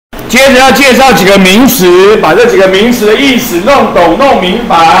接着要介绍几个名词，把这几个名词的意思弄懂、弄明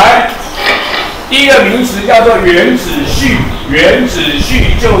白。第一个名词叫做原子序，原子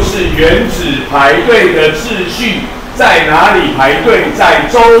序就是原子排队的秩序，在哪里排队？在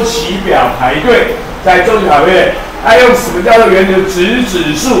周期表排队，在周期表排队。它用什么叫做原子质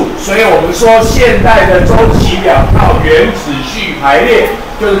子数？所以我们说现代的周期表靠原子序排列，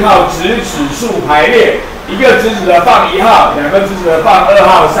就是靠质子数排列。一个质子的放1号，两个质子的放2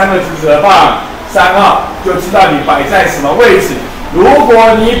号，三个质子的放3号，就知道你摆在什么位置。如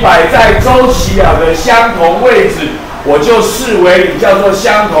果你摆在周期表的相同位置，我就视为你叫做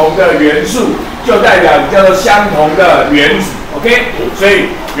相同的元素，就代表你叫做相同的原子。OK， 所以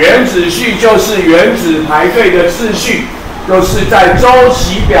原子序就是原子排队的秩序，就是在周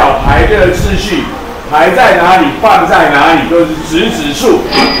期表排队的秩序，排在哪里放在哪里，就是质子数。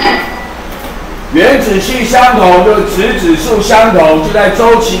原子序相同，就是质子数相同，就在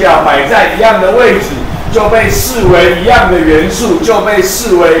周期表摆在一样的位置，就被视为一样的元素，就被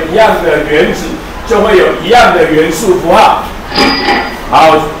视为一样的原子，就会有一样的元素符号。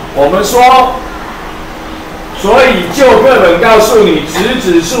好，我们说，所以旧课本告诉你，质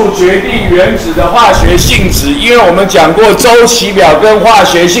子数决定原子的化学性质，因为我们讲过周期表跟化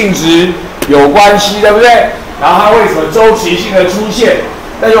学性质有关系，对不对？然后它为什么周期性的出现？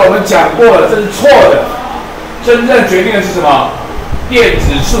但是我们讲过了，这是错的。真正决定的是什么？电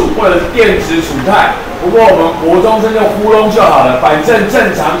子数或者是电子组态。不过我们国中生就糊弄就好了，反正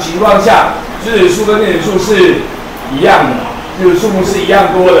正常情况下，质子数跟电子数是一样的，就是数目是一样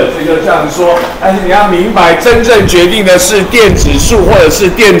多的，这就这样说。但是你要明白，真正决定的是电子数或者是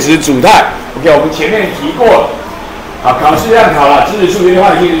电子组态。OK， 我们前面提过了。好，考试这样考了，质子数决定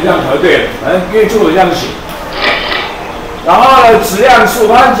化学性质这样考就对了，反正因为作文这样写。然后呢，质量数，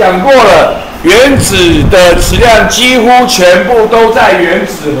他讲过了，原子的质量几乎全部都在原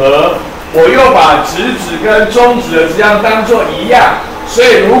子核。我又把质子跟中子的质量当作一样，所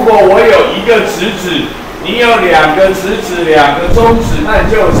以如果我有一个质子，你有2个质子、2个中子，那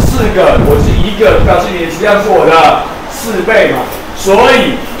你就有4个，我是1个，表示你的质量是我的4倍嘛。所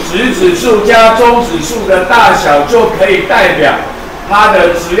以质子数加中子数的大小就可以代表它的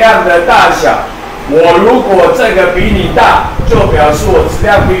质量的大小。我如果这个比你大，就表示我质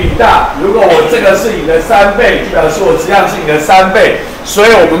量比你大；如果我这个是你的3倍，就表示我质量是你的3倍。所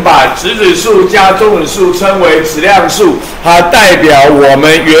以我们把质子数加中子数称为质量数，它代表我们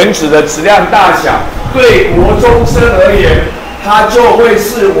原子的质量大小。对国中生而言，它就会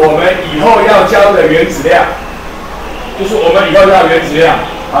是我们以后要教的原子量，就是我们以后教的原子量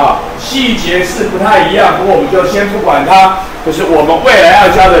啊。细节是不太一样，不过我们就先不管它。就是我们未来要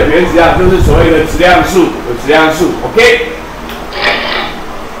教的原子量，就是所谓的质量数，有质量数 ，OK？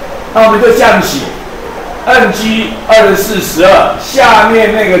 那我们就这样写 ，Ng 2412，下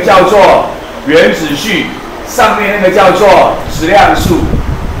面那个叫做原子序，上面那个叫做质量数。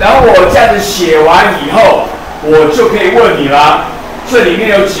然后我这样子写完以后，我就可以问你啦，这里面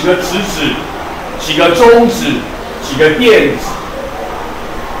有几个质子，几个中子，几个电子？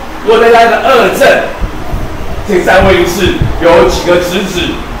如果再加一个2正。再问一次，有几个质子、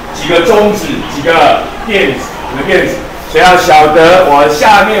几个中子、几个电子？所以要晓得，我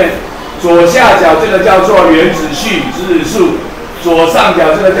下面左下角这个叫做原子序质子数，左上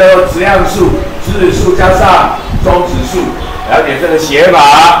角这个叫做质量数质子数加上中子数，了解这个写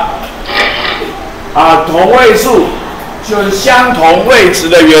法。同位素就是相同位置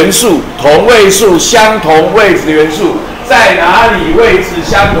的元素，同位素相同位置的元素在哪里位置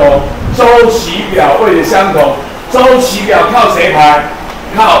相同？周期表位置相同，周期表靠谁排？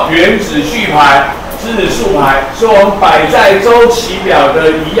靠原子序排、质子数排，所以我们摆在周期表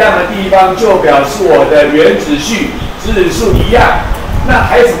的一样的地方，就表示我的原子序、质子数一样。那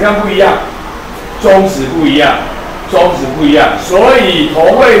还有怎么样不一样？中子不一样，所以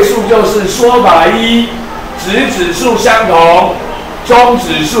同位素就是说法1，质子数相同，中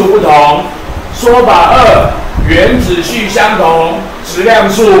子数不同；说法2，原子序相同，质量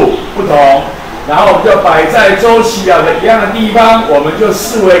数不同。然后我们就摆在周期表的一样的地方，我们就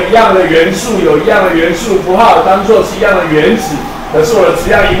视为一样的元素，有一样的元素符号，当做是一样的原子。可是我的质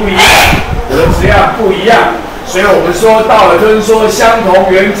量一不一样？我的质量不一样。所以我们说到了，就是说相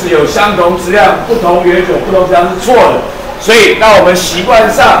同原子有相同质量，不同原子有不同质量是错的。所以那我们习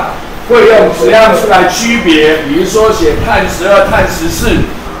惯上会用质量数来区别，比如说写碳12、碳14，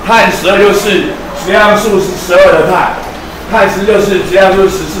碳12就是质量数是12的碳，碳14就是质量数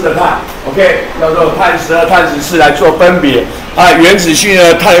是14的碳。OK， 叫做碳12、碳14来做分别。原子序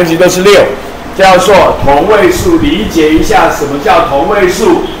呢，碳原子都是6，叫做同位素。理解一下什么叫同位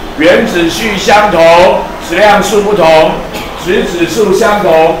素？原子序相同，质量数不同，质子数相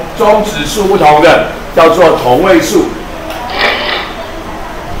同，中子数不同的，叫做同位素。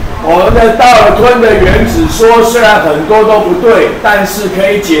我们的道尔顿的原子说虽然很多都不对，但是可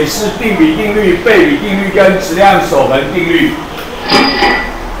以解释定比定律、倍比定律跟质量守恒定律。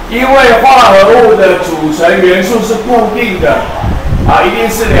因为化合物的组成元素是固定的，一定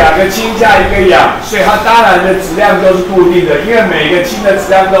是2个氢加1个氧，所以它当然的质量都是固定的。因为每个氢的质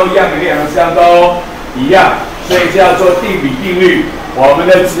量都一样，每个氧的质量都一样，所以叫做定比定律。我们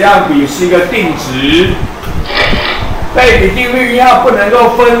的质量比是一个定值。倍比定律因为它不能够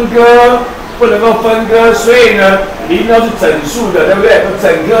分割，所以呢，一定都是整数的，对不对？整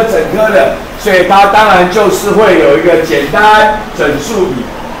颗的，所以它当然就是会有一个简单整数比。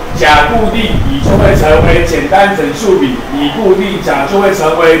甲固定，乙就会成为简单整数比；乙固定，甲就会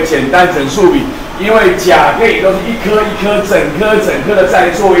成为简单整数比。因为甲跟乙都是一颗一颗、整颗的在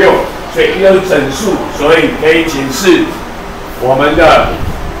作用，所以一都是整数，所以可以解释我们的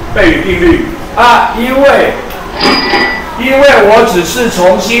倍比定律因为我只是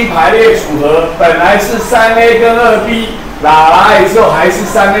重新排列组合，本来是3A 跟2B， 拉来之后还是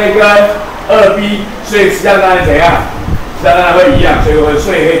3A 跟2B， 所以质量当然怎样？质量当然会一样，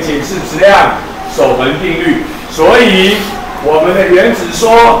所以可以解释质量守恒定律。所以我们的原子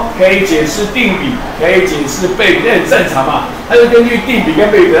说可以解释定比，可以解释倍比，这很正常嘛。它是根据定比跟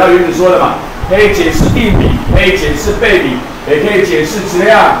倍比得到原子说的嘛。可以解释定比，可以解释倍比，也可以解释质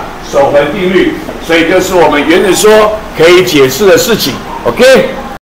量守恒定律。所以就是我们原子说可以解释的事情。OK。